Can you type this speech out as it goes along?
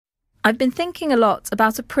I've been thinking a lot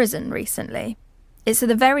about a prison recently. It's at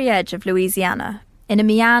the very edge of Louisiana, in a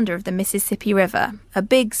meander of the Mississippi River, a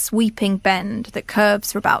big sweeping bend that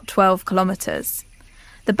curves for about 12 kilometres.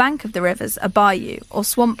 The bank of the river's a bayou or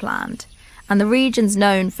swampland, and the region's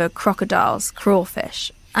known for crocodiles,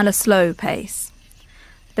 crawfish, and a slow pace.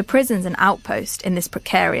 The prison's an outpost in this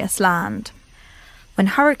precarious land. When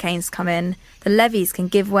hurricanes come in, the levees can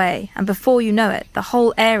give way, and before you know it, the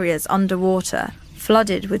whole area's underwater,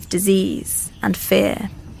 flooded with disease and fear.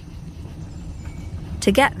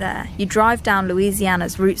 To get there, you drive down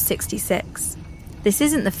Louisiana's Route 66. This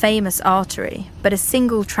isn't the famous artery, but a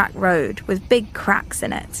single-track road with big cracks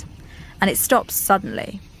in it, and it stops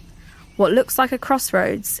suddenly. What looks like a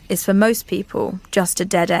crossroads is for most people just a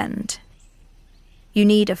dead end. You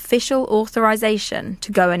need official authorization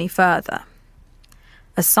to go any further.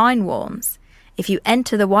 A sign warns, if you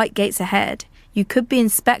enter the white gates ahead, you could be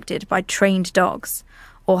inspected by trained dogs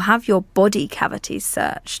or have your body cavities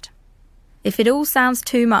searched. If it all sounds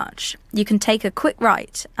too much, you can take a quick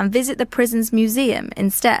right and visit the prison's museum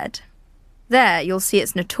instead. There you'll see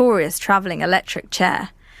its notorious travelling electric chair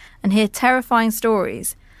and hear terrifying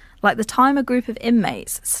stories, like the time a group of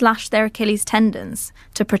inmates slashed their Achilles tendons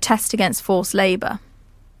to protest against forced labour.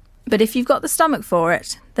 But if you've got the stomach for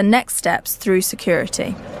it, the next step's through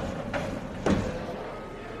security.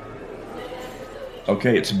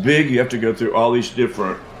 Okay, it's big. You have to go through all these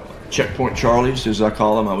different checkpoint Charlies, as I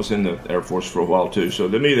call them. I was in the Air Force for a while too, so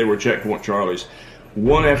to me they were checkpoint Charlies.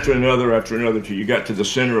 One after another till you got to the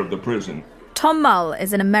center of the prison. Tom Mull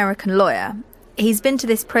is an American lawyer. He's been to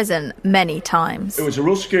this prison many times. It was a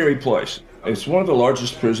real scary place. It's one of the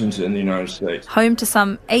largest prisons in the United States. Home to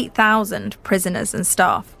some 8,000 prisoners and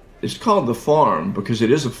staff. It's called the farm because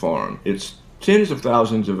it is a farm. It's tens of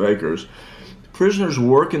thousands of acres. Prisoners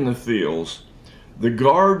work in the fields. The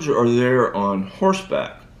guards are there on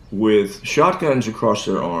horseback with shotguns across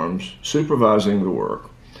their arms, supervising the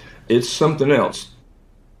work. It's something else.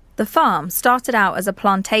 The farm started out as a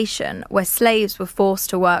plantation where slaves were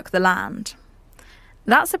forced to work the land.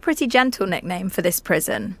 That's a pretty gentle nickname for this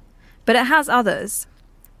prison, but it has others.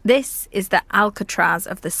 This is the Alcatraz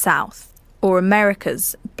of the South, or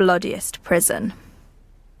America's bloodiest prison.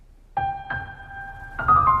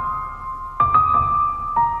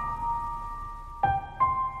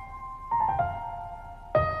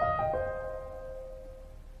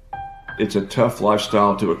 It's a tough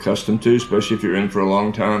lifestyle to accustom to, especially if you're in for a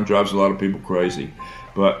long time. Drives a lot of people crazy.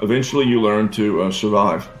 But eventually you learn to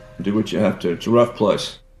survive, do what you have to. It's a rough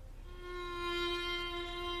place.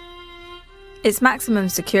 It's maximum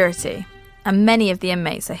security, and many of the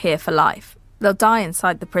inmates are here for life. They'll die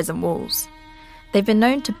inside the prison walls. They've been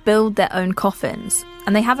known to build their own coffins,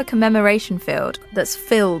 and they have a commemoration field that's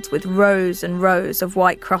filled with rows and rows of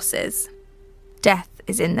white crosses. Death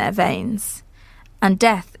is in their veins. And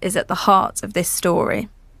death is at the heart of this story.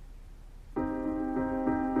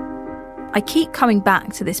 I keep coming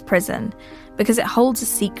back to this prison because it holds a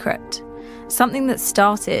secret. Something that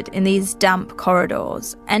started in these damp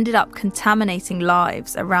corridors ended up contaminating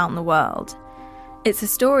lives around the world. It's a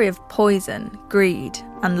story of poison, greed,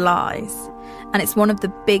 and lies. And it's one of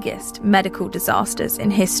the biggest medical disasters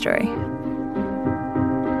in history.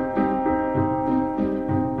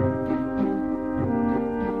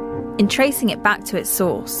 In tracing it back to its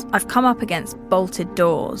source, I've come up against bolted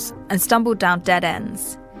doors and stumbled down dead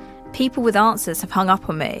ends. People with answers have hung up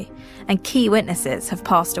on me, and key witnesses have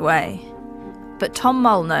passed away. But Tom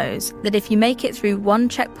Mull knows that if you make it through one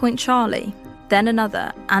checkpoint Charlie, then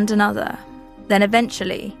another and another, then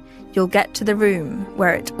eventually you'll get to the room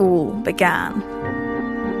where it all began.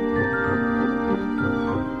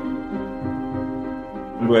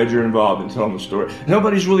 I'm glad you're involved in telling the story.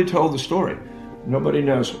 Nobody's really told the story. Nobody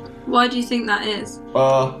knows. Why do you think that is?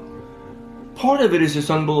 Part of it is it's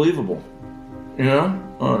unbelievable. You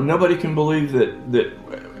know? Nobody can believe that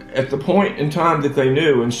at the point in time that they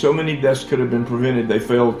knew, and so many deaths could have been prevented, they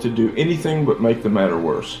failed to do anything but make the matter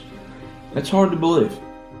worse. That's hard to believe.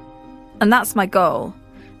 And that's my goal,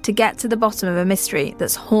 to get to the bottom of a mystery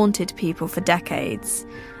that's haunted people for decades,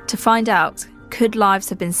 to find out, could lives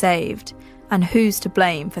have been saved, and who's to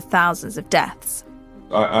blame for thousands of deaths.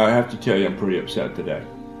 I have to tell you, I'm pretty upset today.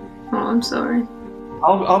 Oh, I'm sorry.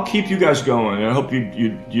 I'll keep you guys going. I hope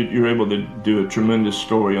you're able to do a tremendous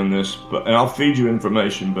story on this, and I'll feed you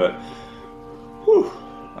information, but whew,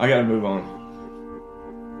 I gotta move on.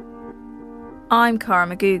 I'm Cara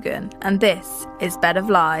McGoogan, and this is Bed of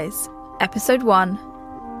Lies, Episode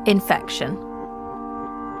 1, Infection.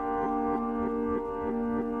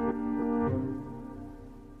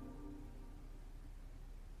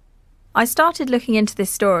 I started looking into this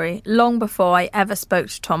story long before I ever spoke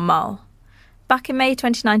to Tom Mull. Back in May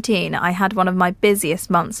 2019, I had one of my busiest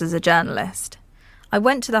months as a journalist. I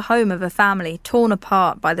went to the home of a family torn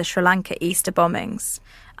apart by the Sri Lanka Easter bombings,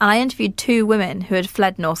 and I interviewed 2 women who had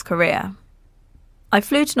fled North Korea. I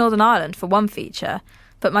flew to Northern Ireland for one feature,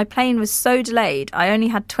 but my plane was so delayed I only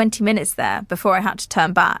had 20 minutes there before I had to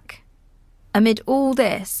turn back. Amid all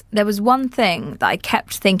this, there was one thing that I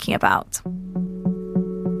kept thinking about.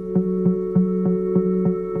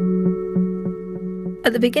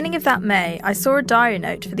 At the beginning of that May, I saw a diary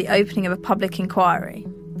note for the opening of a public inquiry.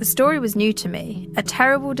 The story was new to me, a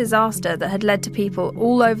terrible disaster that had led to people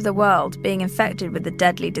all over the world being infected with the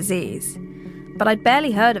deadly disease. But I'd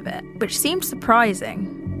barely heard of it, which seemed surprising.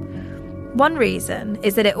 One reason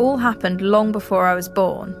is that it all happened long before I was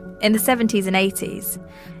born, in the 70s and 80s.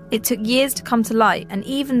 It took years to come to light, and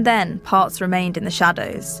even then, parts remained in the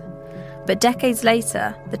shadows. But decades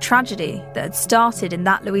later, the tragedy that had started in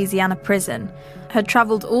that Louisiana prison had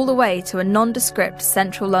travelled all the way to a nondescript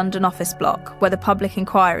central London office block where the public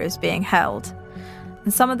inquiry was being held.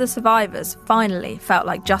 And some of the survivors finally felt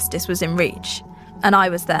like justice was in reach, and I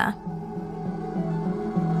was there.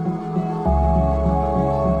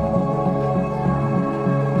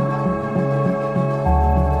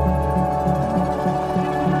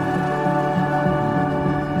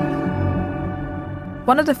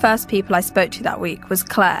 One of the first people I spoke to that week was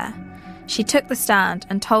Claire. She took the stand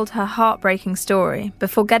and told her heartbreaking story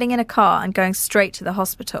before getting in a car and going straight to the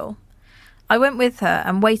hospital. I went with her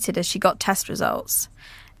and waited as she got test results.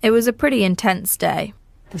 It was a pretty intense day.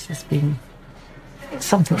 This has been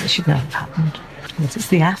something that should never have happened. It's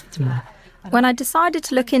the aftermath. When I decided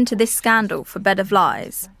to look into this scandal for Bed of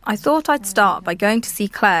Lies, I thought I'd start by going to see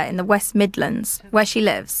Claire in the West Midlands, where she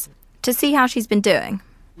lives, to see how she's been doing.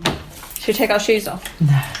 Should we take our shoes off?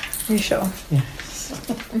 No. Are you sure? Yeah.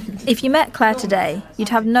 If you met Claire today, you'd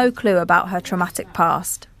have no clue about her traumatic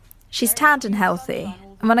past. She's tanned and healthy,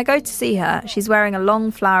 and when I go to see her, she's wearing a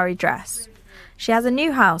long flowery dress. She has a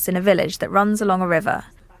new house in a village that runs along a river.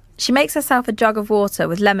 She makes herself a jug of water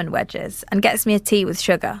with lemon wedges and gets me a tea with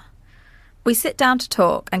sugar. We sit down to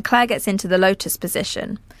talk, and Claire gets into the lotus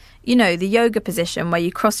position. You know, the yoga position where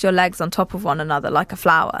you cross your legs on top of one another like a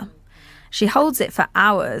flower. She holds it for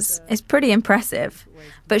hours. It's pretty impressive,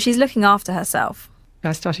 but she's looking after herself.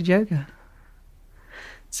 I started yoga.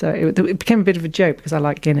 So it became a bit of a joke because I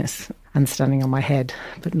like Guinness and standing on my head,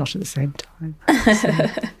 but not at the same time.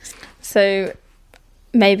 So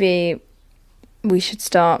maybe we should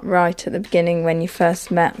start right at the beginning when you first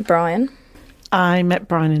met Brian. I met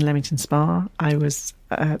Brian in Leamington Spa. I was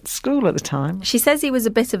at school at the time. She says he was a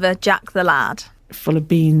bit of a Jack the Lad. Full of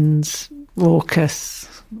beans, raucous.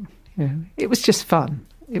 You know, it was just fun.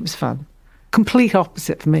 It was fun. Complete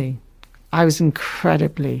opposite for me. I was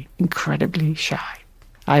incredibly, incredibly shy.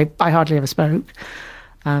 I hardly ever spoke.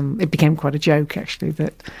 It became quite a joke, actually,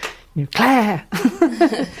 that, you know, Claire,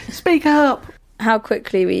 speak up. How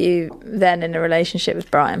quickly were you then in a relationship with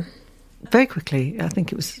Brian? Very quickly. I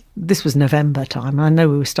think this was November time. I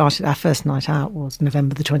know our first night out was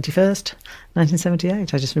November the 21st,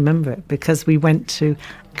 1978. I just remember it because we went to,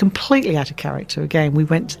 completely out of character again, we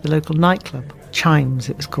went to the local nightclub, Chimes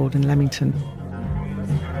it was called, in Leamington.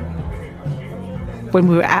 When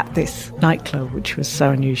we were at this nightclub, which was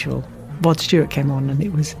so unusual, Rod Stewart came on and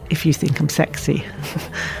it was If You Think I'm Sexy.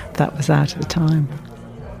 That was out at the time.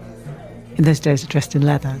 In those days, I dressed in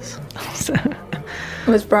leathers. So.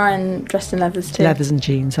 Was Brian dressed in leathers too? Leathers and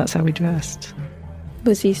jeans, that's how we dressed.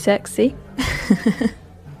 Was he sexy?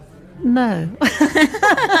 No.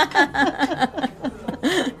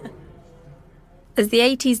 As the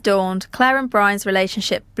 80s dawned, Claire and Brian's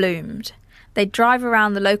relationship bloomed. They'd drive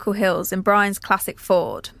around the local hills in Brian's classic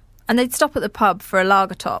Ford, and they'd stop at the pub for a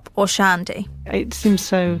lager top or shandy. It seems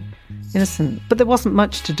so innocent, but there wasn't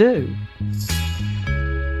much to do.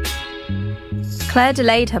 Claire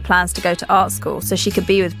delayed her plans to go to art school so she could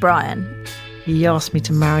be with Brian. He asked me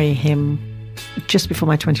to marry him just before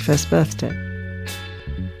my 21st birthday.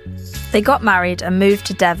 They got married and moved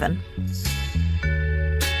to Devon.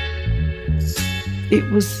 It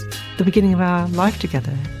was the beginning of our life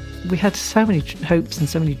together. We had so many hopes and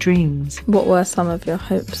so many dreams. What were some of your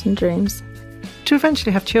hopes and dreams? To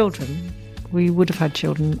eventually have children. We would have had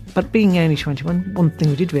children, but being only 21, one thing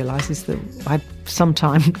we did realise is that I had some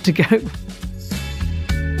time to go.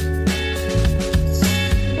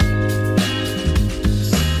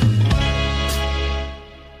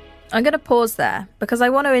 I'm going to pause there because I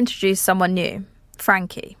want to introduce someone new,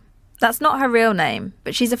 Frankie. That's not her real name,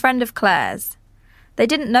 but she's a friend of Claire's. They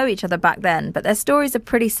didn't know each other back then, but their stories are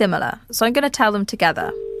pretty similar, so I'm going to tell them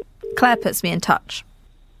together. Claire puts me in touch.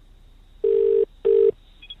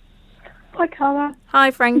 Hi, Cara. Hi,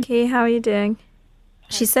 Frankie. How are you doing?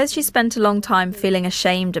 She says she spent a long time feeling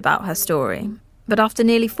ashamed about her story. But after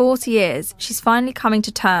nearly 40 years, she's finally coming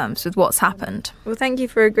to terms with what's happened. Well, thank you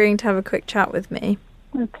for agreeing to have a quick chat with me.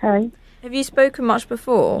 Okay. Have you spoken much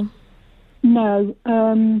before? No,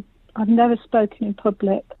 I've never spoken in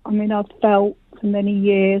public. I mean, I've felt for many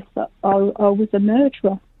years that I was a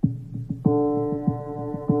murderer.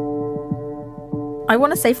 I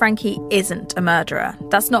want to say Frankie isn't a murderer.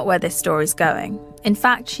 That's not where this story's going. In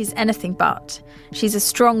fact, she's anything but. She's a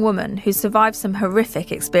strong woman who survived some horrific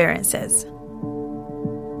experiences.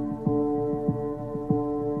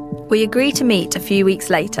 We agree to meet a few weeks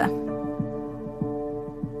later.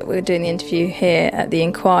 We're doing the interview here at the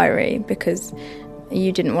inquiry because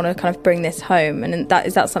you didn't want to kind of bring this home, and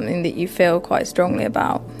is that something that you feel quite strongly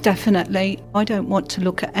about? Definitely. I don't want to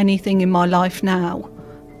look at anything in my life now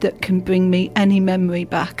that can bring me any memory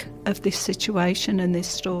back of this situation and this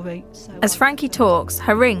story. As Frankie talks,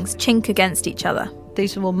 her rings chink against each other.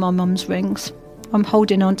 These are all my mum's rings. I'm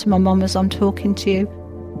holding on to my mum as I'm talking to you.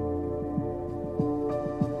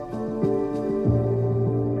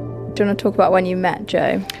 Do you want to talk about when you met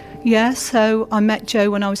Joe? Yeah, so I met Joe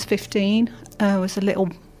when I was 15. I was a little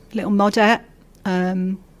modette,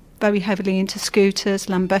 very heavily into scooters,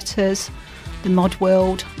 Lambettas, the mod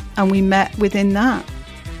world, and we met within that.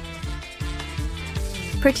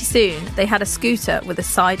 Pretty soon, they had a scooter with a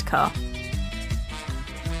sidecar.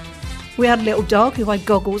 We had a little dog who had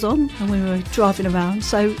goggles on, and we were driving around,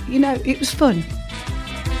 so, it was fun.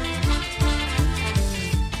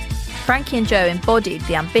 Frankie and Joe embodied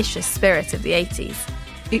the ambitious spirit of the 80s.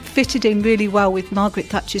 It fitted in really well with Margaret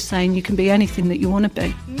Thatcher saying you can be anything that you want to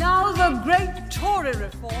be. Now the great Tory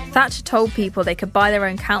reform. Thatcher told people they could buy their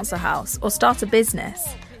own council house or start a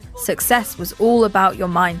business. Success was all about your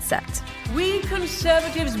mindset. We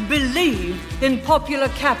Conservatives believe in popular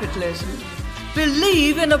capitalism,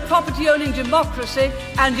 believe in a property-owning democracy,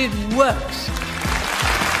 and it works.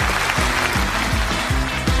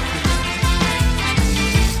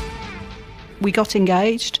 We got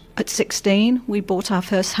engaged at 16. We bought our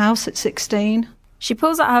first house at 16. She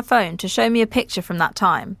pulls out her phone to show me a picture from that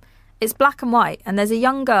time. It's black and white, and there's a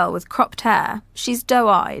young girl with cropped hair. She's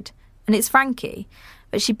doe-eyed, and it's Frankie,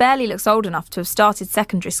 but she barely looks old enough to have started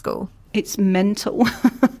secondary school. It's mental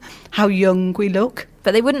how young we look.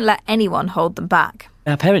 But they wouldn't let anyone hold them back.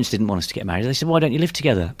 Our parents didn't want us to get married. They said, why don't you live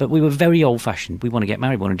together? But we were very old-fashioned. We want to get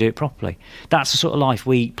married, we want to do it properly. That's the sort of life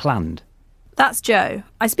we planned. That's Joe.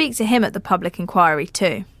 I speak to him at the public inquiry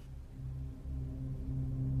too.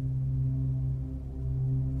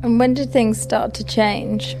 And when did things start to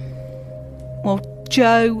change? Well,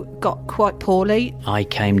 Joe got quite poorly. I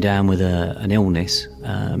came down with an illness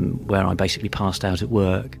where I basically passed out at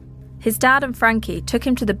work. His dad and Frankie took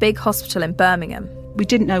him to the big hospital in Birmingham. We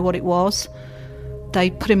didn't know what it was. They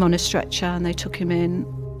put him on a stretcher and they took him in.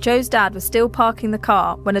 Joe's dad was still parking the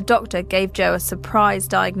car when a doctor gave Joe a surprise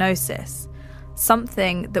diagnosis.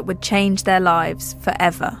 Something that would change their lives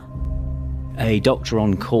forever. A doctor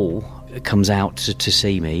on call comes out to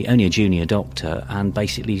see me, only a junior doctor, and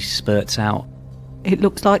basically spurts out. It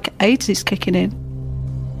looks like AIDS is kicking in.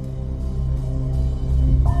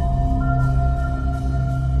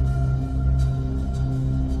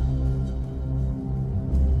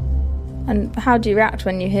 And how do you react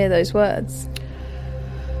when you hear those words?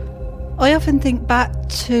 I often think back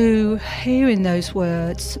to hearing those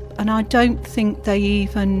words, and I don't think they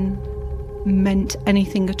even meant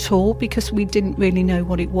anything at all because we didn't really know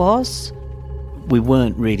what it was. We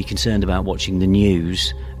weren't really concerned about watching the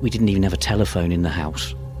news. We didn't even have a telephone in the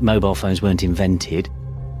house. Mobile phones weren't invented.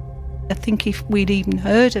 I think if we'd even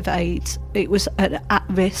heard of AIDS, it was at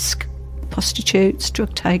risk. Prostitutes,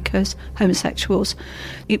 drug takers, homosexuals.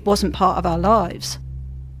 It wasn't part of our lives.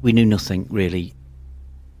 We knew nothing, really.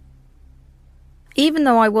 Even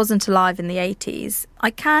though I wasn't alive in the 80s,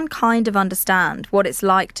 I can kind of understand what it's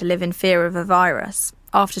like to live in fear of a virus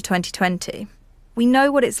after 2020. We know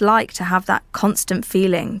what it's like to have that constant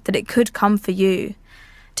feeling that it could come for you,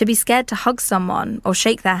 to be scared to hug someone or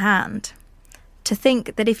shake their hand, to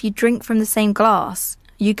think that if you drink from the same glass,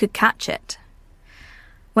 you could catch it.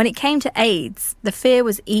 When it came to AIDS, the fear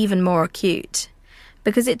was even more acute,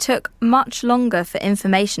 because it took much longer for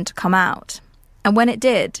information to come out, and when it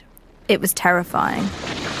did, it was terrifying.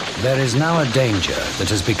 There is now a danger that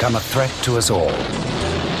has become a threat to us all.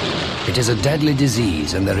 It is a deadly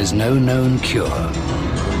disease and there is no known cure.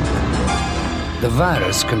 The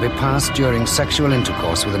virus can be passed during sexual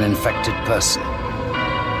intercourse with an infected person.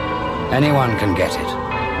 Anyone can get it,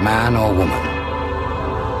 man or woman.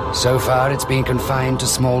 So far it's been confined to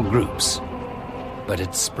small groups, but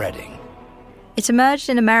it's spreading. It emerged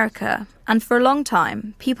in America And for a long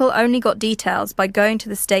time, people only got details by going to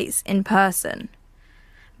the States in person.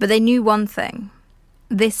 But they knew one thing: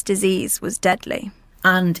 this disease was deadly.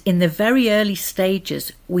 And in the very early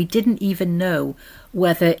stages, we didn't even know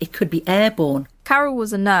whether it could be airborne. Carol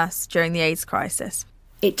was a nurse during the AIDS crisis.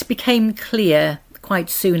 It became clear quite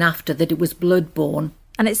soon after that it was bloodborne.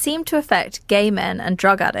 And it seemed to affect gay men and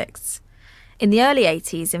drug addicts. In the early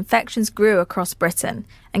 80s, infections grew across Britain,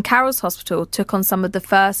 and Carol's hospital took on some of the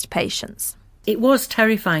first patients. It was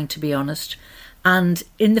terrifying, to be honest. And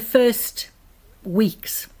in the first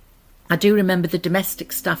weeks, I do remember the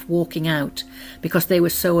domestic staff walking out because they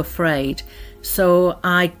were so afraid. So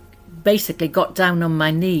I basically got down on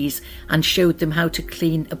my knees and showed them how to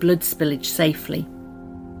clean a blood spillage safely.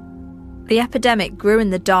 The epidemic grew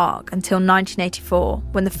in the dark until 1984,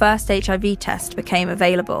 when the first HIV test became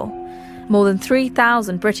available. More than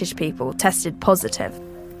 3,000 British people tested positive.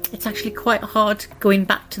 It's actually quite hard going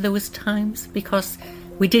back to those times because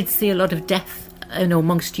we did see a lot of death,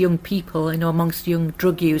 amongst young people, amongst young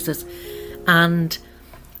drug users. And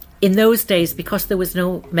in those days, because there was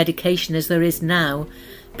no medication as there is now,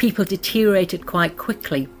 people deteriorated quite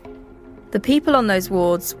quickly. The people on those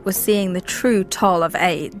wards were seeing the true toll of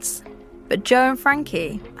AIDS. But Joe and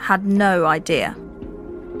Frankie had no idea.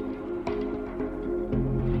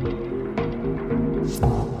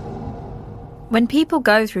 When people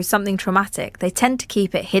go through something traumatic, they tend to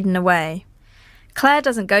keep it hidden away. Claire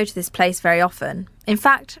doesn't go to this place very often. In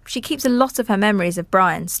fact, she keeps a lot of her memories of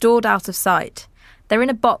Brian stored out of sight. They're in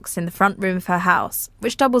a box in the front room of her house,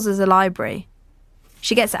 which doubles as a library.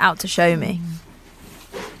 She gets it out to show me.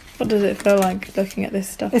 What does it feel like looking at this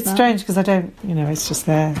stuff It's now? strange because I don't, it's just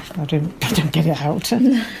there. I don't get it out.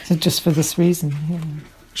 So just for this reason.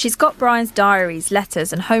 She's got Brian's diaries,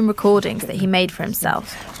 letters and home recordings that he made for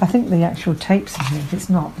himself. I think the actual tape's in here. If it's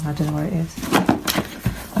not, I don't know where it is.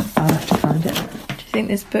 I'll have to find it. Do you think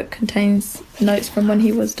this book contains notes from when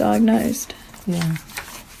he was diagnosed? Yeah.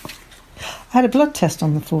 I had a blood test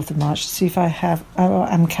on the 4th of March to see if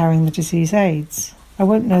I'm carrying the disease AIDS. I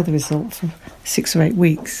won't know the result for 6 or 8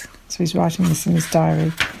 weeks. So he's writing this in his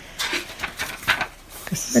diary.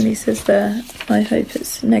 And he says there, I hope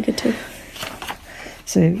it's negative.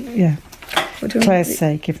 So, yeah, for Claire's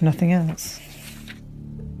sake, if nothing else.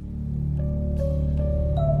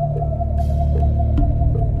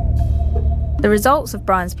 The results of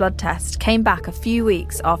Brian's blood test came back a few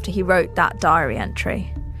weeks after he wrote that diary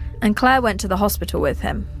entry. And Claire went to the hospital with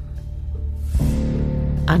him.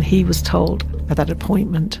 And he was told at that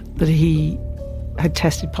appointment that he had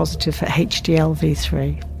tested positive for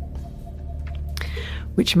HDLV3,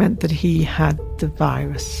 which meant that he had the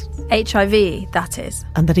virus. HIV, that is.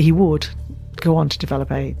 And that he would go on to develop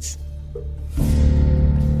AIDS.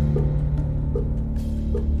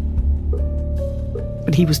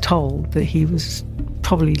 But he was told that he was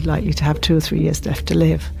probably likely to have 2 or 3 years left to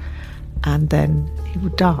live, and then he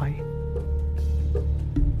would die.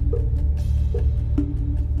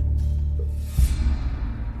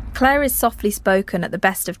 Claire is softly spoken at the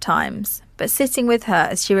best of times, but sitting with her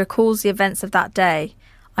as she recalls the events of that day,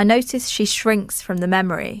 I notice she shrinks from the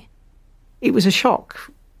memory. It was a shock.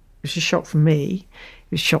 It was a shock for me.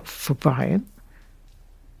 It was a shock for Brian.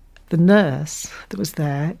 The nurse that was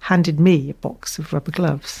there handed me a box of rubber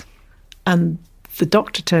gloves, and the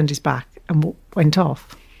doctor turned his back and went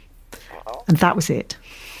off. And that was it.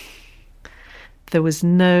 There was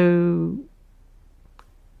no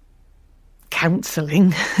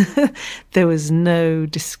counselling. There was no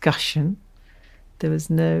discussion. There was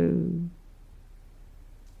no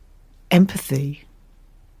empathy.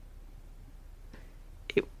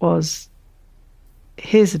 It was,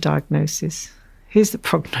 here's a diagnosis, here's the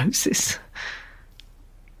prognosis.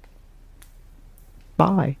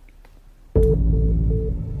 Bye.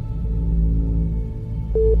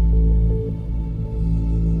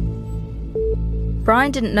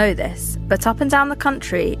 Brian didn't know this, but up and down the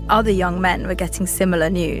country, other young men were getting similar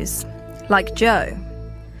news, like Joe.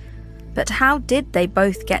 But how did they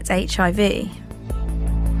both get HIV?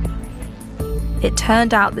 It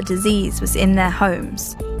turned out the disease was in their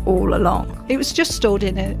homes all along. It was just stored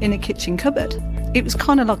in a kitchen cupboard. It was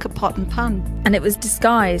kind of like a pot and pan. And it was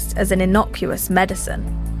disguised as an innocuous medicine.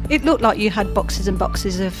 It looked like you had boxes and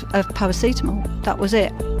boxes of paracetamol. That was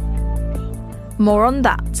it. More on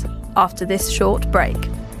that after this short break.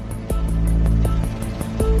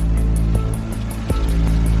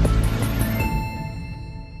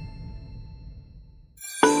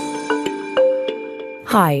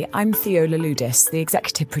 Hi, I'm Theo Laludis, the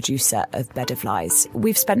executive producer of Bed of Lies.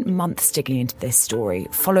 We've spent months digging into this story,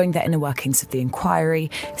 following the inner workings of the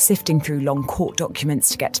inquiry, sifting through long court documents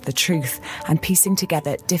to get to the truth, and piecing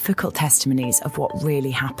together difficult testimonies of what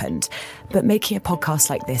really happened. But making a podcast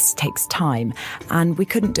like this takes time, and we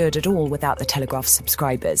couldn't do it at all without the Telegraph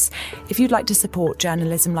subscribers. If you'd like to support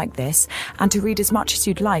journalism like this, and to read as much as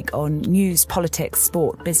you'd like on news, politics,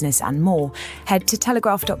 sport, business and more, head to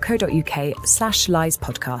telegraph.co.uk/lies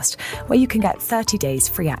podcast, where you can get 30 days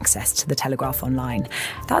free access to the Telegraph online.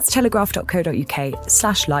 That's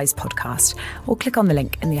telegraph.co.uk/lies podcast, or click on the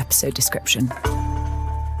link in the episode description.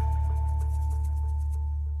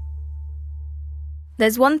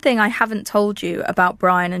 There's one thing I haven't told you about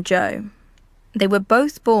Brian and Joe. They were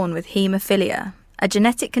both born with haemophilia, a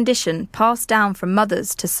genetic condition passed down from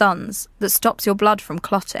mothers to sons that stops your blood from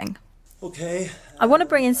clotting. Okay. I want to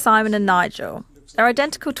bring in Simon and Nigel. They're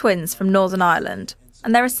identical twins from Northern Ireland,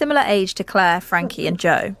 and they're a similar age to Claire, Frankie and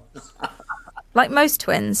Joe. Like most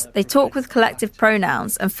twins, they talk with collective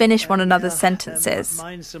pronouns and finish one another's sentences.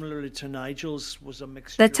 Mine, similarly to Nigel's, was a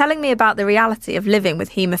mixture. They're telling me about the reality of living with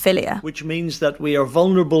haemophilia. Which means that we are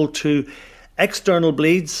vulnerable to external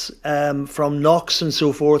bleeds from knocks and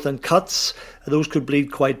so forth, and cuts. Those could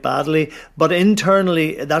bleed quite badly. But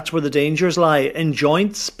internally, that's where the dangers lie, in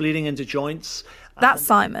joints, bleeding into joints. That's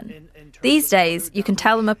Simon. These days, you can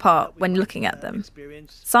tell them apart when looking at them.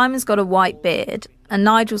 Simon's got a white beard and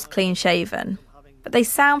Nigel's clean-shaven, but they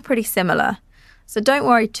sound pretty similar, so don't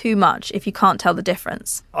worry too much if you can't tell the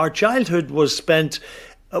difference. Our childhood was spent,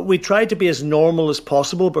 we tried to be as normal as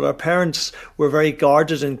possible, but our parents were very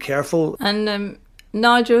guarded and careful. And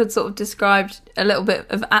Nigel had sort of described a little bit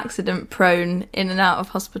of accident-prone in and out of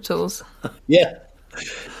hospitals. Yeah.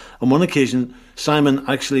 On one occasion, Simon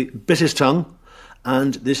actually bit his tongue,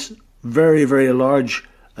 and this very, very large...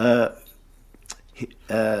 it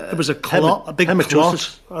was a clot, a big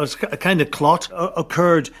clot, a kind of clot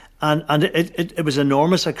occurred, and it was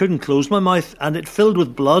enormous. I couldn't close my mouth, and it filled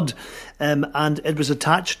with blood, and it was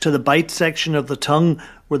attached to the bite section of the tongue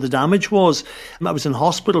where the damage was. I was in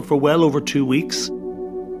hospital for well over 2 weeks.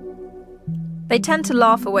 They tend to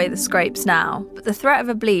laugh away the scrapes now, but the threat of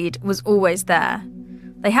a bleed was always there.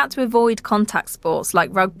 They had to avoid contact sports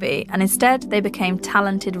like rugby, and instead they became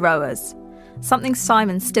talented rowers, something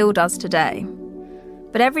Simon still does today.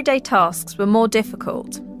 But everyday tasks were more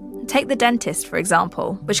difficult. Take the dentist, for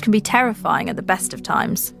example, which can be terrifying at the best of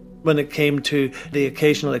times. When it came to the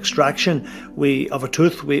occasional extraction of a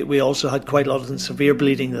tooth, we also had quite a lot of severe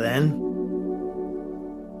bleeding then.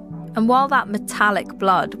 And while that metallic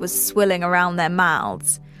blood was swilling around their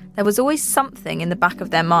mouths, there was always something in the back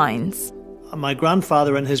of their minds. My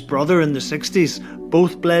grandfather and his brother in the 60s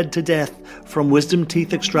both bled to death from wisdom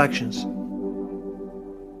teeth extractions.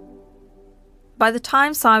 By the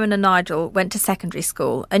time Simon and Nigel went to secondary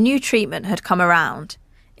school, a new treatment had come around.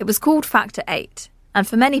 It was called Factor 8, and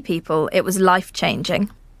for many people, it was life-changing.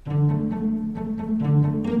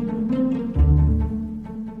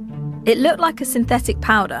 It looked like a synthetic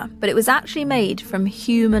powder, but it was actually made from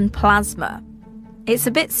human plasma. It's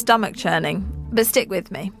a bit stomach-churning, but stick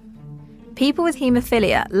with me. People with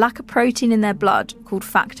haemophilia lack a protein in their blood called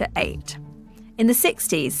Factor 8. In the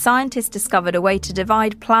 60s, scientists discovered a way to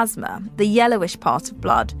divide plasma, the yellowish part of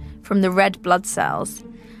blood, from the red blood cells.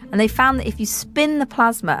 And they found that if you spin the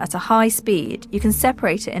plasma at a high speed, you can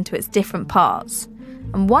separate it into its different parts.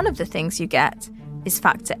 And one of the things you get is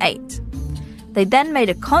Factor 8. They then made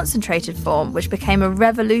a concentrated form which became a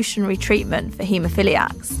revolutionary treatment for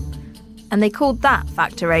haemophiliacs. And they called that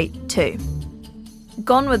Factor 8 too.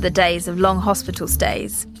 Gone were the days of long hospital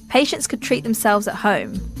stays. Patients could treat themselves at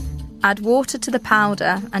home. Add water to the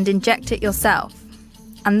powder and inject it yourself.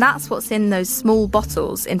 And that's what's in those small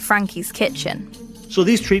bottles in Frankie's kitchen. So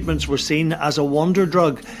these treatments were seen as a wonder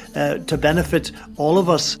drug to benefit all of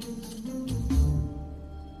us.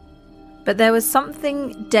 But there was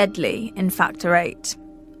something deadly in Factor 8,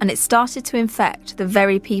 and it started to infect the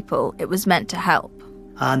very people it was meant to help.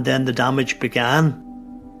 And then the damage began.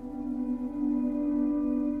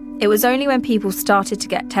 It was only when people started to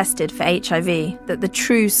get tested for HIV that the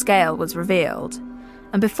true scale was revealed.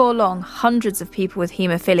 And before long, hundreds of people with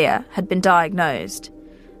haemophilia had been diagnosed,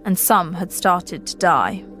 and some had started to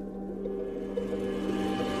die.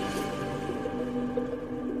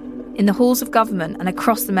 In the halls of government and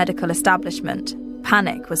across the medical establishment,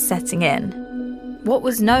 panic was setting in. What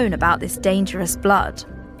was known about this dangerous blood,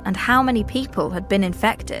 and how many people had been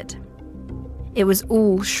infected? It was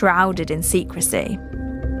all shrouded in secrecy.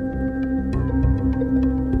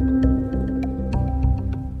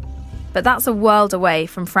 But that's a world away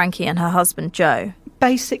from Frankie and her husband Joe.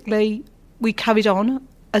 Basically, we carried on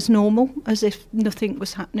as normal, as if nothing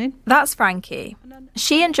was happening. That's Frankie.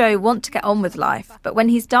 She and Joe want to get on with life, but when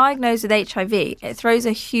he's diagnosed with HIV, it throws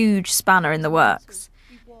a huge spanner in the works,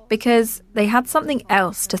 because they had something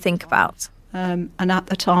else to think about. And at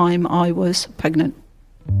the time, I was pregnant.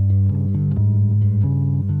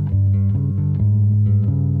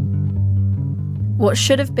 What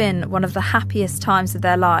should have been one of the happiest times of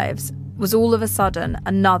their lives was all of a sudden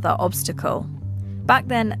another obstacle. Back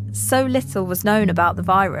then, so little was known about the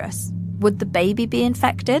virus. Would the baby be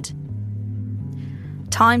infected?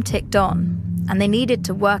 Time ticked on, and they needed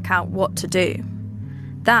to work out what to do.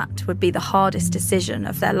 That would be the hardest decision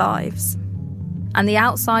of their lives. And the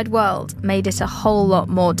outside world made it a whole lot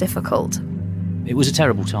more difficult. It was a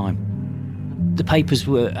terrible time. The papers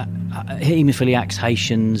were haemophiliacs,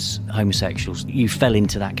 Haitians, homosexuals. You fell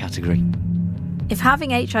into that category. If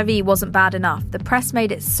having HIV wasn't bad enough, the press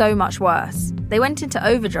made it so much worse. They went into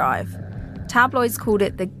overdrive. Tabloids called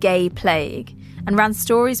it the gay plague and ran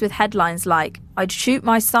stories with headlines like, "I'd shoot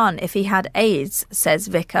my son if he had AIDS, says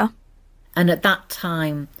Vicar." And at that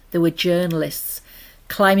time, there were journalists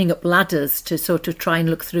climbing up ladders to sort of try and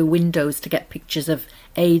look through windows to get pictures of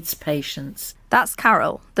AIDS patients. That's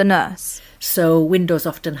Carol, the nurse. So windows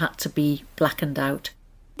often had to be blackened out.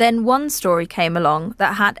 Then one story came along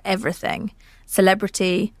that had everything.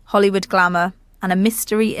 Celebrity, Hollywood glamour, and a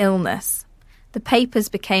mystery illness. The papers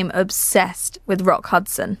became obsessed with Rock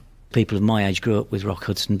Hudson. People of my age grew up with Rock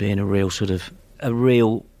Hudson being a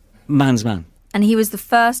real man's man. And he was the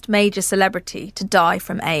first major celebrity to die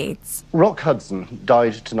from AIDS. Rock Hudson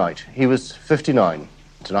died tonight. He was 59.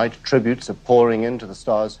 Tonight, tributes are pouring into the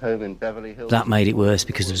star's home in Beverly Hills. That made it worse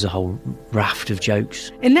because there was a whole raft of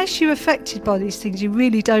jokes. Unless you're affected by these things, you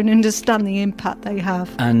really don't understand the impact they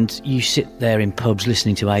have. And you sit there in pubs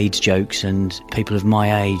listening to AIDS jokes and people of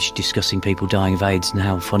my age discussing people dying of AIDS and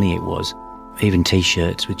how funny it was. Even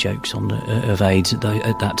T-shirts with jokes on of AIDS at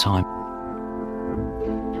that time.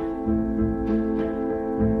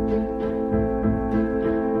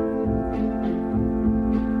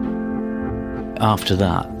 After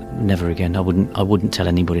that, never again. I wouldn't tell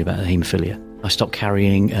anybody about the haemophilia. I stopped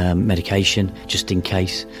carrying medication just in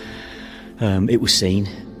case it was seen.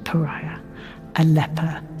 Pariah, a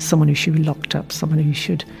leper, someone who should be locked up, someone who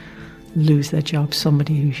should lose their job,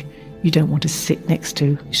 somebody who you don't want to sit next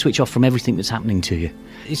to. You switch off from everything that's happening to you.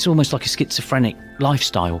 It's almost like a schizophrenic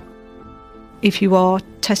lifestyle. If you are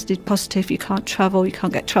tested positive, you can't travel, you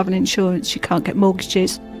can't get travel insurance, you can't get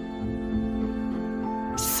mortgages.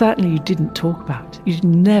 Certainly you didn't talk about it. You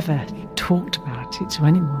never talked about it to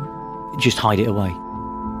anyone. Just hide it away.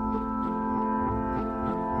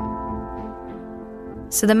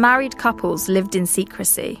 So the married couples lived in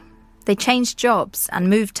secrecy. They changed jobs and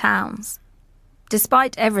moved towns.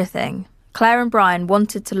 Despite everything, Claire and Brian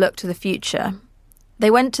wanted to look to the future.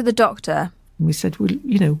 They went to the doctor. We said, well,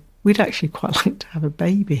 we'd actually quite like to have a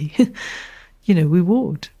baby. We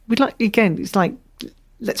would. We'd like, again, it's like,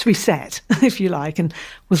 let's reset, if you like, and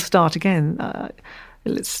we'll start again.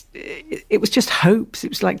 It was just hopes. It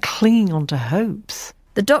was like clinging on to hopes.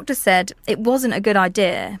 The doctor said it wasn't a good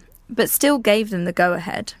idea, but still gave them the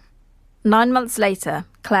go-ahead. 9 months later,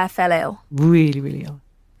 Claire fell ill. Really, really ill.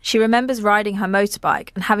 She remembers riding her motorbike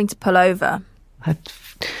and having to pull over. I had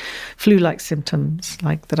flu-like symptoms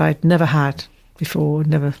like that I'd never had before,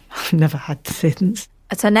 never had since.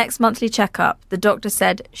 At her next monthly checkup, the doctor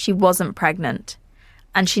said she wasn't pregnant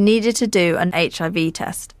and she needed to do an HIV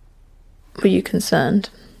test. Were you concerned?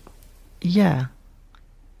 Yeah.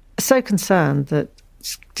 So concerned that I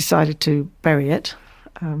decided to bury it,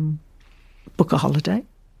 book a holiday.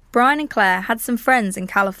 Brian and Claire had some friends in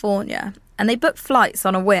California and they booked flights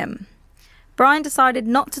on a whim. Brian decided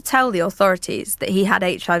not to tell the authorities that he had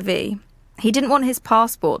HIV. He didn't want his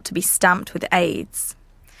passport to be stamped with AIDS.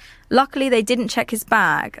 Luckily, they didn't check his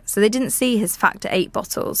bag, so they didn't see his Factor 8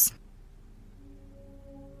 bottles.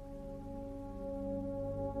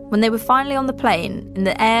 When they were finally on the plane, in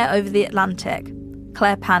the air over the Atlantic,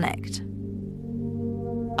 Claire panicked.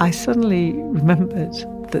 I suddenly remembered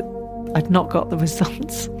that I'd not got the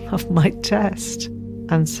results of my test.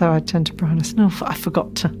 And so I turned to Brian and said, no, I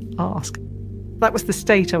forgot to ask. That was the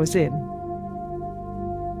state I was in.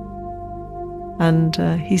 And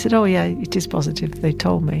he said, oh yeah, it is positive, they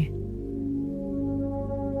told me.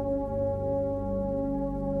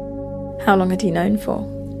 How long had he known for?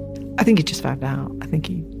 I think he just found out.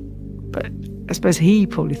 But I suppose he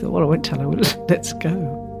probably thought, well, I won't tell her, let's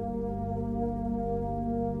go.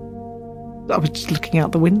 I was just looking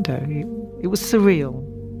out the window. It was surreal.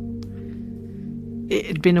 It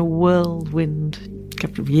had been a whirlwind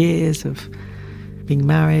couple of years of being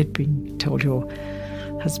married, being told your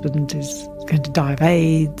husband is going to die of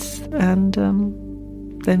AIDS, and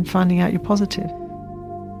then finding out you're positive.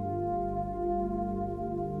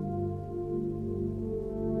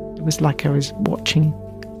 It was like I was watching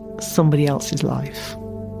somebody else's life,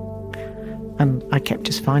 and I kept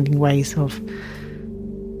just finding ways of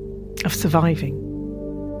surviving.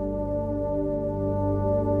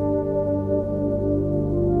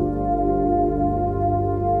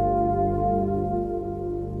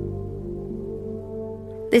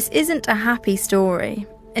 This isn't a happy story.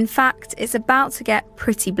 In fact, it's about to get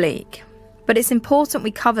pretty bleak. But it's important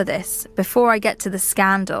we cover this before I get to the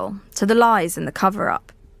scandal, to the lies and the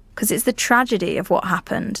cover-up, because it's the tragedy of what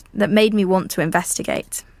happened that made me want to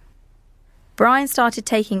investigate. Brian started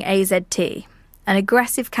taking AZT, an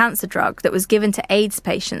aggressive cancer drug that was given to AIDS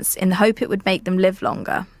patients in the hope it would make them live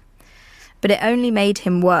longer. But it only made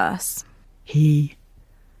him worse. He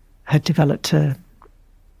had developed a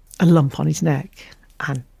lump on his neck,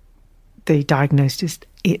 and they diagnosed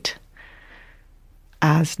it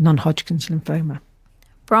as non-Hodgkin's lymphoma.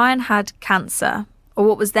 Brian had cancer, or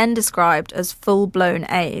what was then described as full-blown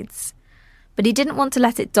AIDS, but he didn't want to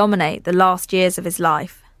let it dominate the last years of his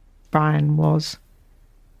life. Brian was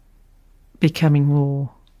becoming more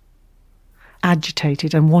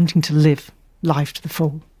agitated and wanting to live life to the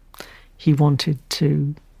full. He wanted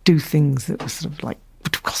to do things that were sort of like,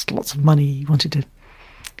 would cost lots of money. He wanted to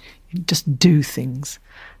just do things,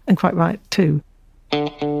 and quite right too.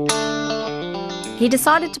 He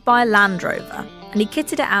decided to buy a Land Rover, and he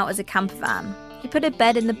kitted it out as a camper van. He put a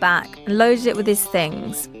bed in the back and loaded it with his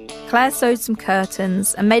things. Claire sewed some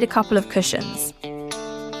curtains and made a couple of cushions.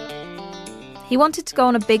 He wanted to go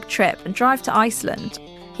on a big trip and drive to Iceland.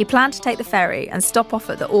 He planned to take the ferry and stop off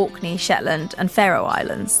at the Orkney, Shetland and Faroe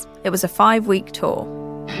Islands. It was a 5-week tour.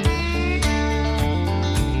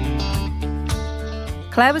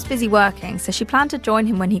 Claire was busy working, so she planned to join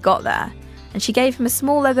him when he got there, and she gave him a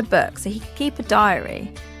small leather book so he could keep a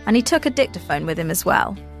diary, and he took a dictaphone with him as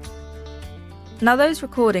well. Now those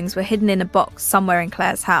recordings were hidden in a box somewhere in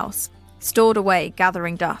Claire's house, stored away,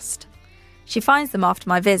 gathering dust. She finds them after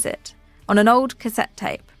my visit, on an old cassette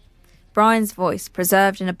tape, Brian's voice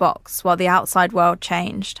preserved in a box while the outside world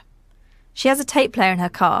changed. She has a tape player in her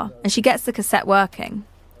car, and she gets the cassette working.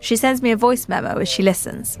 She sends me a voice memo as she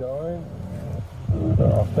listens.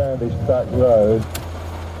 I found this back road.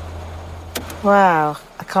 Wow,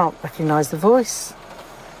 I can't recognise the voice.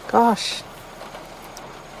 Gosh.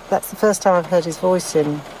 That's the first time I've heard his voice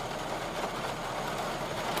in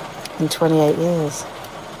 28 years.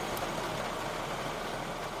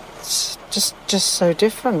 It's just so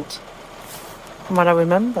different from what I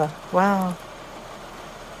remember. Wow.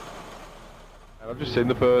 I've just seen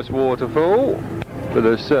the first waterfall, but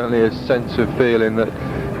there's certainly a sense of feeling that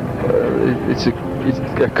it's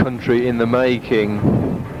a country in the making.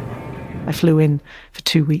 I flew in for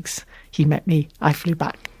 2 weeks. He met me. I flew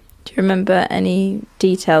back. Do you remember any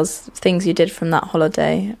details, things you did from that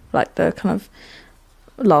holiday? Like the kind of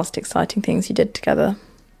last exciting things you did together?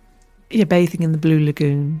 You're bathing in the Blue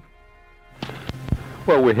Lagoon.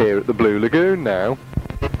 Well, we're here at the Blue Lagoon now.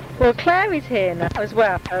 Well, Claire is here now as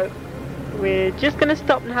well. We're just going to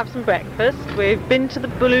stop and have some breakfast. We've been to the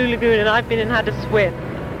Blue Lagoon and I've been and had a swim.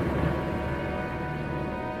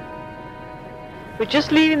 We're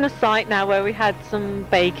just leaving the site now where we had some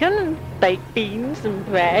bacon and baked beans and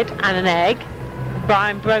bread and an egg.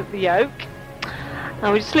 Brian broke the yolk.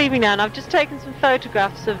 And we're just leaving now, and I've just taken some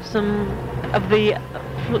photographs of the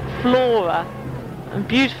flora. And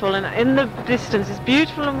beautiful, and in the distance it's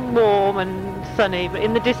beautiful and warm and sunny, but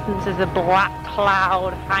in the distance there's a black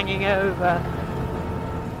cloud hanging over.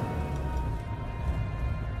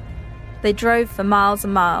 They drove for miles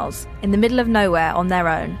and miles, in the middle of nowhere on their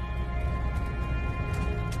own.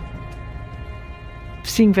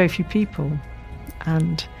 Seeing very few people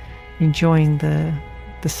and enjoying the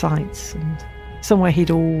sights, and somewhere he'd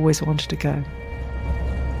always wanted to go.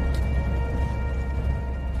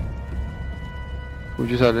 We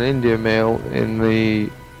just had an Indian meal in the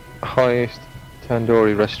highest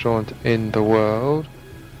tandoori restaurant in the world.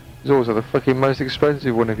 It's also the fucking most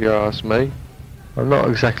expensive one if you ask me. I'm not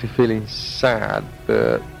exactly feeling sad,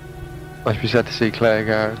 but I should be sad to see Claire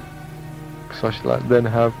go. Because I should then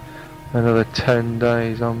have another 10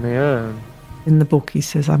 days on my own. In the book he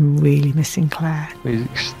says, I'm really missing Claire. These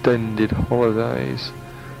extended holidays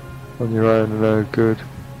on your own are no good.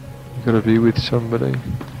 You've got to be with somebody.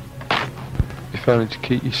 If only to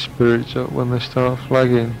keep your spirits up when they start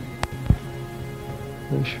flagging.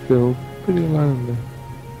 Makes you feel pretty lonely.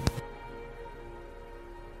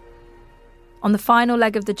 On the final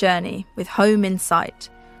leg of the journey, with home in sight,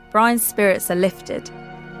 Brian's spirits are lifted.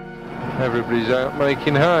 Everybody's out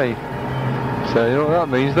making hay. So you know what that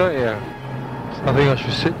means, don't you? I think I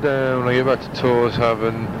should sit down when I get back to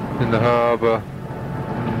Tórshavn in the harbour,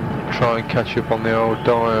 try and catch up on the old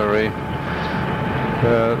diary.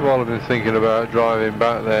 While I've been thinking about driving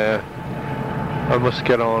back there, I must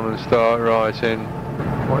get on and start writing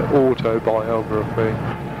my autobiography.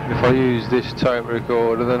 If I use this tape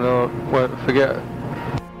recorder, then I won't forget.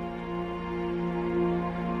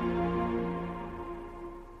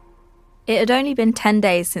 It had only been 10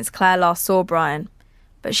 days since Claire last saw Brian,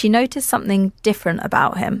 but she noticed something different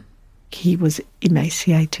about him. He was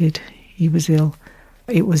emaciated. He was ill.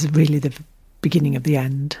 It was really the beginning of the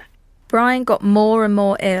end. Brian got more and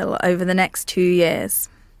more ill over the next 2 years.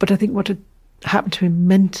 But I think what had happened to him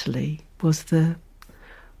mentally was the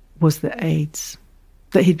AIDS,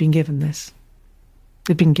 that he'd been given this.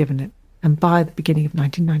 He'd been given it. And by the beginning of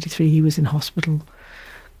 1993, he was in hospital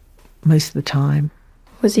most of the time.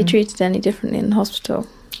 Was he treated any differently in hospital?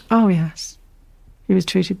 Oh, yes. He was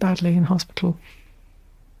treated badly in hospital.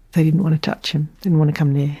 They didn't want to touch him, didn't want to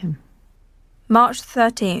come near him. March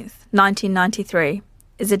 13th, 1993,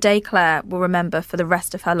 is a day Claire will remember for the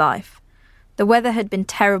rest of her life. The weather had been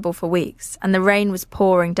terrible for weeks, and the rain was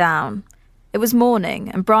pouring down. It was morning,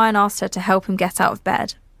 and Brian asked her to help him get out of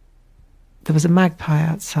bed. There was a magpie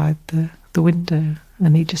outside the window,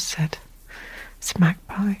 and he just said, "It's a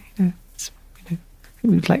magpie, it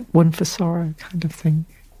was like one for sorrow kind of thing."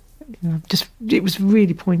 It was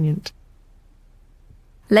really poignant.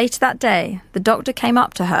 Later that day, the doctor came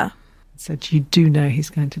up to her. Said, "You do know he's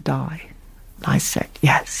going to die?" And I said,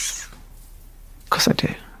 "Yes, of course I do."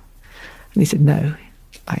 And he said, "No,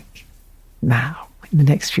 like now, in the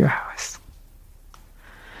next few hours."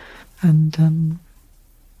 And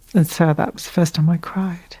so that was the first time I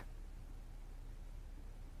cried.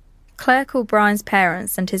 Claire called Brian's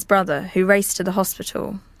parents and his brother, who raced to the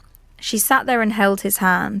hospital. She sat there and held his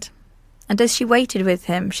hand. And as she waited with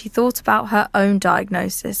him, she thought about her own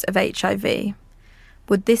diagnosis of HIV.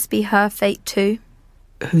 Would this be her fate too?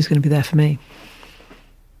 Who's going to be there for me?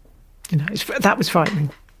 That was frightening.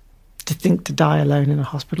 To think to die alone in a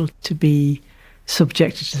hospital, to be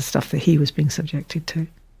subjected to the stuff that he was being subjected to.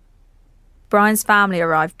 Brian's family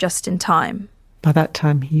arrived just in time. By that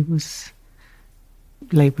time, he was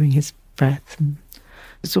labouring his breath, and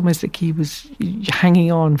it's almost like he was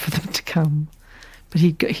hanging on for them to come. But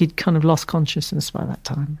he'd kind of lost consciousness by that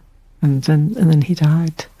time, and then he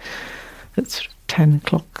died at sort of 10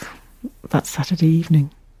 o'clock that Saturday evening.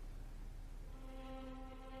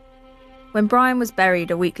 When Brian was buried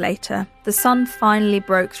a week later, the sun finally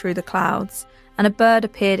broke through the clouds, and a bird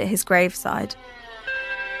appeared at his graveside.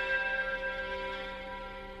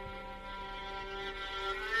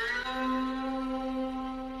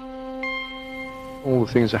 All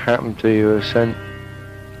the things that happen to you are sent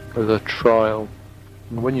as a trial.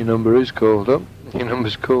 And when your number is called up, your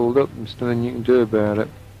number's called up, there's nothing you can do about it.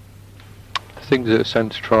 The things that are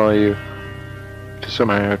sent to try you, to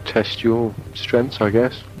somehow test your strengths, I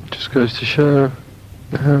guess. It just goes to show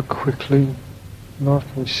how quickly life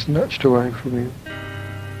can be snatched away from you.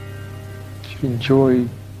 You should enjoy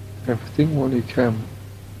everything while you can,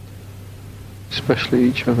 especially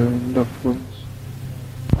each other and loved ones.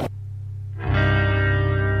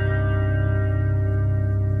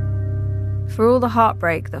 For all the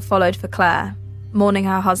heartbreak that followed for Claire, mourning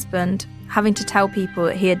her husband, having to tell people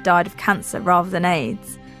that he had died of cancer rather than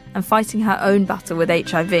AIDS, and fighting her own battle with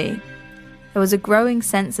HIV, there was a growing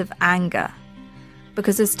sense of anger.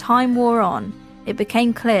 Because as time wore on, it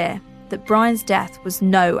became clear that Brian's death was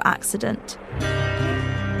no accident.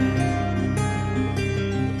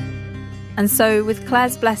 And so, with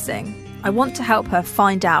Claire's blessing, I want to help her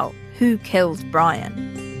find out who killed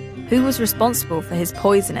Brian, who was responsible for his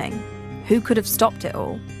poisoning, who could have stopped it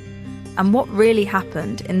all, and what really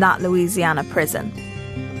happened in that Louisiana prison.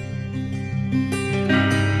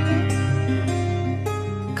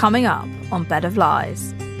 Coming up on Bed of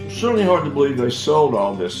Lies. It's certainly hard to believe they sold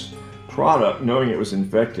all this product knowing it was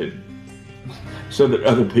infected so that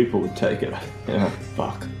other people would take it. Yeah,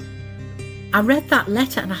 fuck. I read that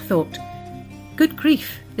letter and I thought, good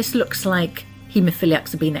grief, this looks like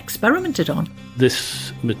haemophiliacs are being experimented on.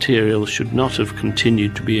 This material should not have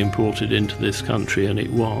continued to be imported into this country, and it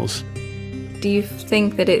was. Do you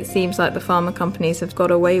think that it seems like the pharma companies have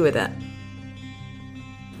got away with it?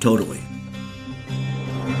 Totally.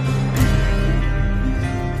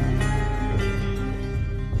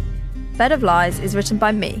 Bed of Lies is written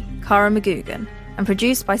by me, Cara McGoogan, and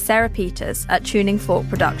produced by Sarah Peters at Tuning Fork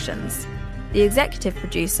Productions. The executive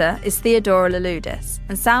producer is Theodora Louloudis,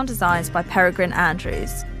 and sound designs by Peregrine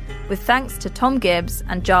Andrews, with thanks to Tom Gibbs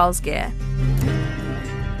and Giles Gear.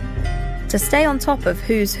 To stay on top of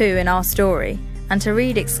who's who in our story and to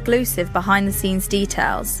read exclusive behind-the-scenes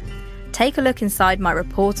details, take a look inside my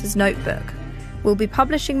reporter's notebook. We'll be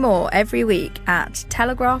publishing more every week at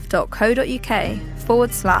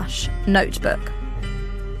telegraph.co.uk/notebook.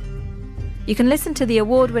 You can listen to the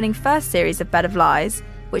award-winning first series of Bed of Lies,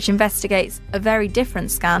 which investigates a very different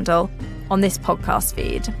scandal, on this podcast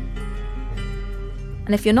feed.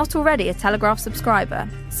 And if you're not already a Telegraph subscriber,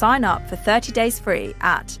 sign up for 30 days free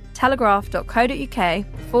at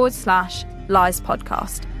telegraph.co.uk/Lies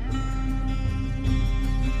podcast.